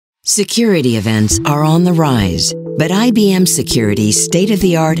Security events are on the rise, but IBM Security's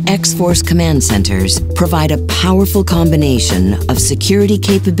state-of-the-art X-Force command centers provide a powerful combination of security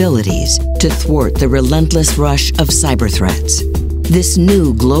capabilities to thwart the relentless rush of cyber threats. This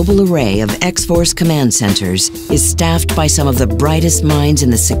new global array of X-Force command centers is staffed by some of the brightest minds in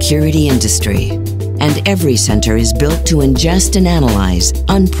the security industry. And every center is built to ingest and analyze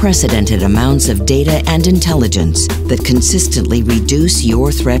unprecedented amounts of data and intelligence that consistently reduce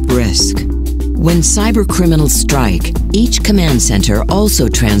your threat risk. When cyber criminals strike, each command center also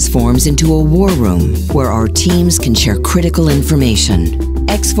transforms into a war room where our teams can share critical information.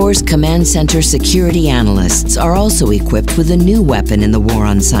 X-Force Command Center security analysts are also equipped with a new weapon in the war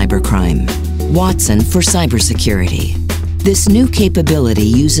on cybercrime, Watson for cybersecurity. This new capability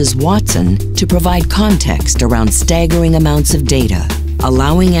uses Watson to provide context around staggering amounts of data,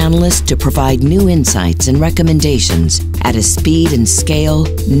 allowing analysts to provide new insights and recommendations at a speed and scale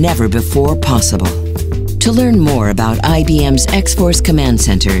never before possible. To learn more about IBM's X-Force Command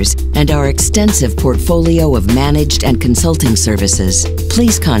Centers and our extensive portfolio of managed and consulting services,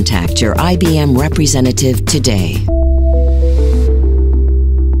 please contact your IBM representative today.